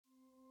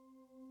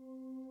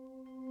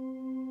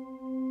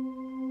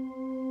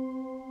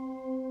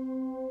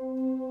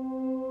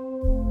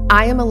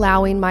I am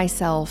allowing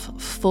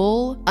myself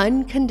full,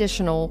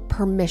 unconditional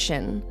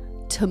permission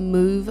to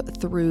move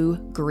through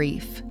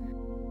grief.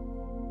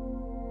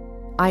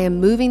 I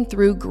am moving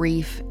through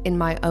grief in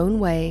my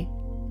own way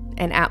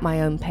and at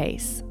my own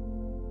pace.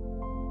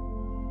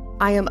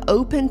 I am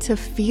open to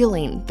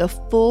feeling the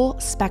full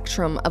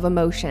spectrum of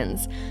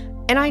emotions,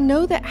 and I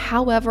know that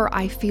however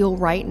I feel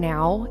right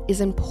now is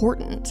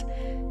important,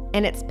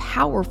 and it's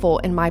powerful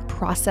in my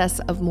process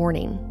of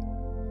mourning.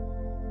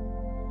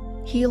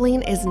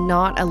 Healing is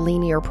not a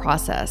linear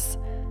process,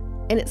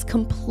 and it's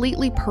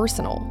completely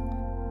personal.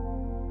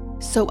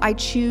 So I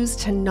choose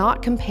to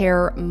not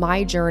compare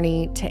my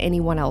journey to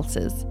anyone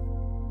else's.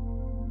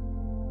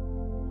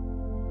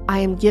 I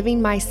am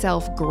giving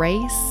myself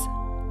grace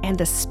and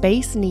the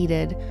space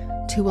needed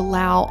to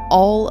allow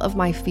all of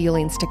my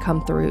feelings to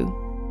come through.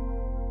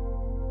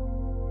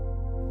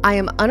 I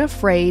am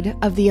unafraid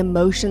of the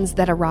emotions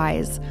that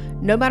arise,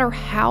 no matter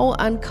how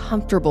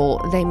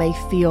uncomfortable they may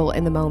feel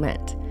in the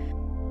moment.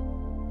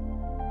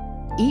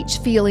 Each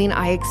feeling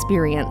I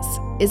experience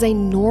is a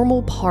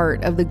normal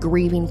part of the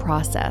grieving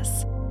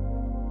process.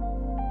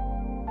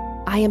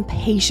 I am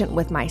patient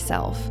with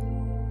myself,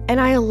 and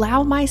I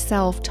allow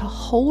myself to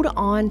hold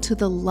on to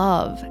the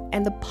love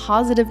and the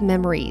positive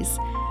memories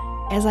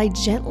as I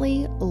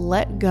gently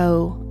let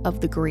go of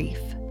the grief.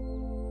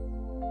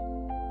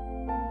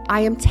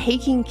 I am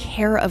taking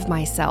care of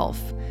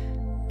myself,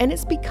 and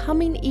it's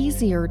becoming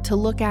easier to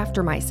look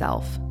after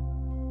myself.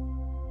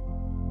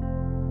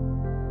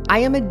 I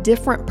am a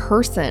different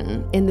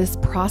person in this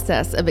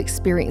process of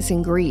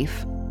experiencing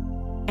grief,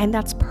 and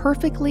that's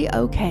perfectly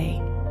okay.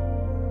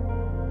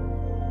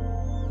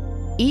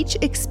 Each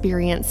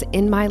experience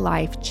in my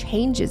life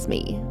changes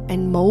me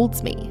and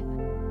molds me.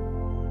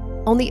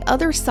 On the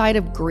other side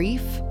of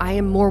grief, I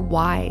am more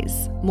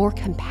wise, more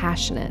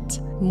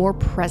compassionate, more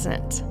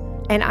present,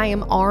 and I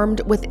am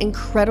armed with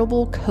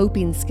incredible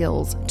coping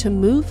skills to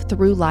move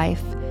through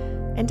life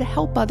and to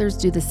help others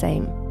do the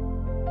same.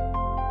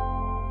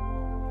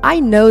 I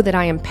know that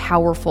I am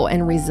powerful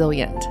and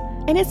resilient,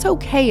 and it's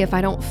okay if I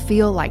don't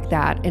feel like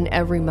that in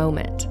every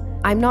moment.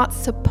 I'm not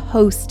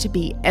supposed to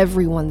be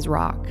everyone's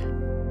rock.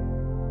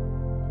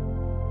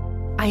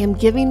 I am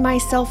giving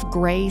myself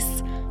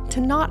grace to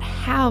not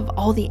have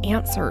all the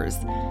answers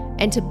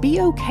and to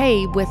be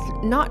okay with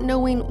not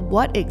knowing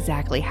what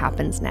exactly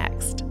happens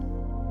next.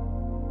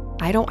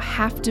 I don't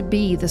have to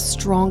be the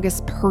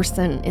strongest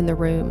person in the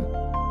room.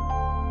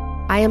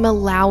 I am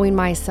allowing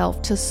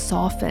myself to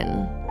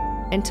soften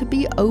and to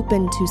be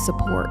open to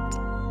support.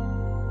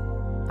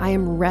 I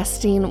am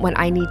resting when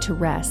I need to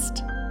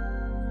rest.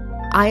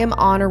 I am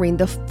honoring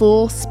the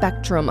full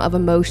spectrum of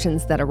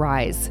emotions that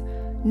arise,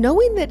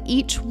 knowing that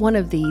each one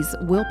of these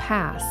will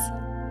pass.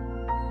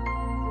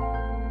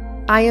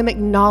 I am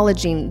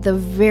acknowledging the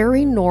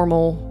very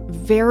normal,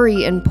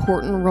 very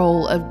important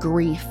role of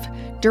grief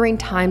during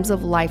times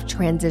of life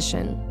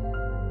transition.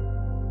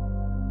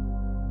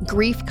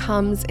 Grief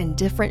comes in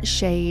different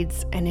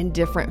shades and in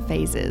different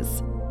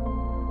phases.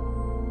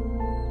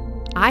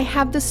 I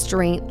have the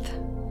strength,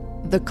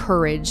 the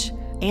courage,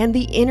 and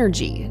the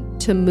energy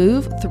to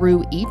move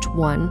through each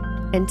one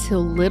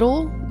until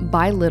little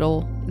by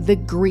little the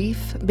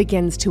grief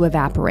begins to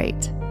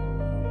evaporate.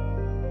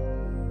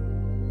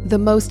 The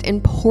most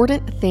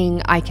important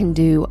thing I can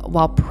do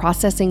while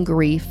processing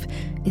grief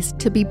is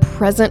to be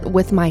present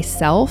with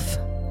myself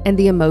and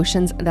the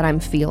emotions that I'm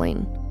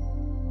feeling.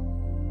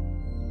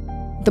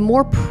 The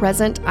more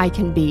present I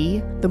can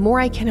be, the more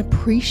I can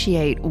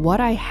appreciate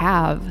what I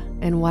have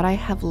and what I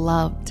have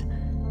loved.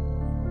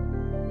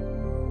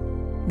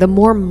 The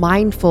more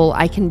mindful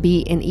I can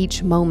be in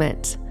each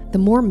moment, the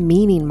more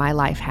meaning my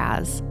life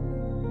has.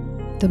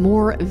 The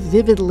more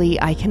vividly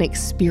I can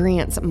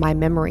experience my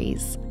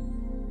memories.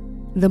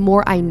 The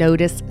more I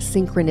notice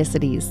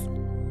synchronicities.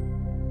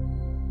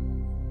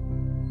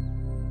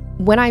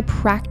 When I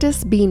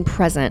practice being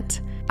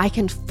present, I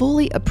can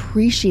fully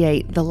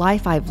appreciate the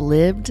life I've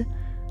lived,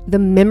 the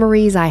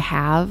memories I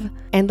have,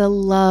 and the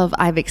love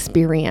I've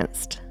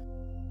experienced.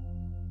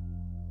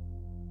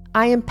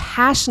 I am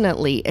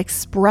passionately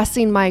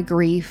expressing my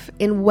grief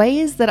in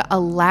ways that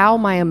allow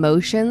my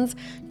emotions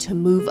to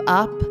move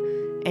up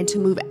and to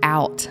move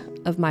out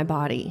of my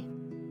body.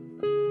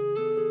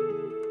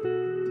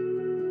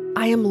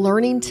 I am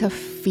learning to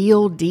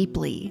feel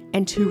deeply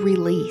and to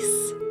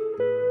release.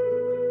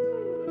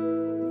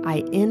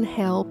 I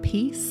inhale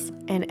peace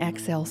and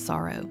exhale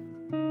sorrow.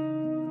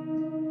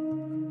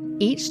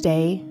 Each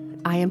day,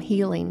 I am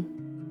healing.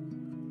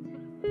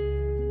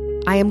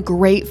 I am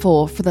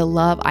grateful for the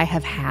love I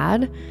have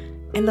had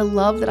and the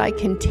love that I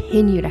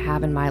continue to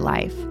have in my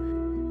life.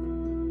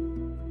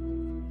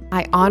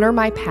 I honor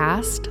my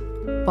past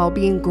while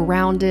being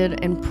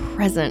grounded and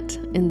present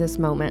in this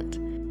moment.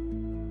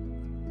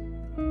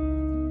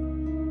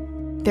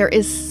 There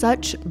is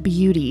such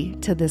beauty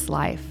to this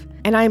life,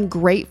 and I am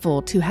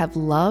grateful to have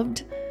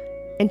loved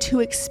and to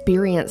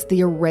experience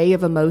the array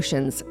of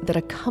emotions that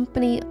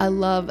accompany a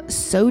love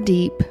so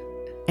deep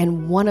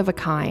and one of a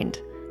kind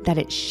that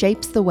it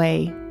shapes the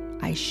way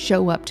I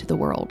show up to the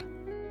world.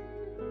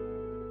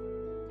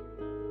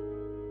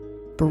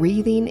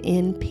 breathing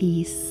in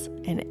peace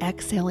and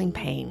exhaling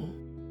pain,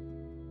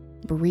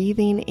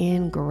 breathing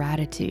in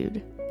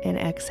gratitude and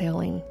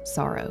exhaling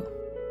sorrow.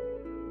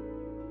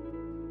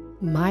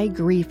 My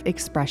grief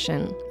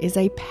expression is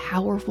a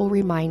powerful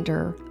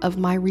reminder of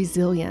my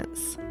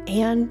resilience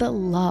and the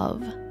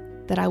love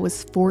that I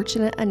was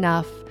fortunate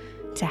enough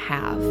to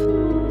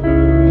have.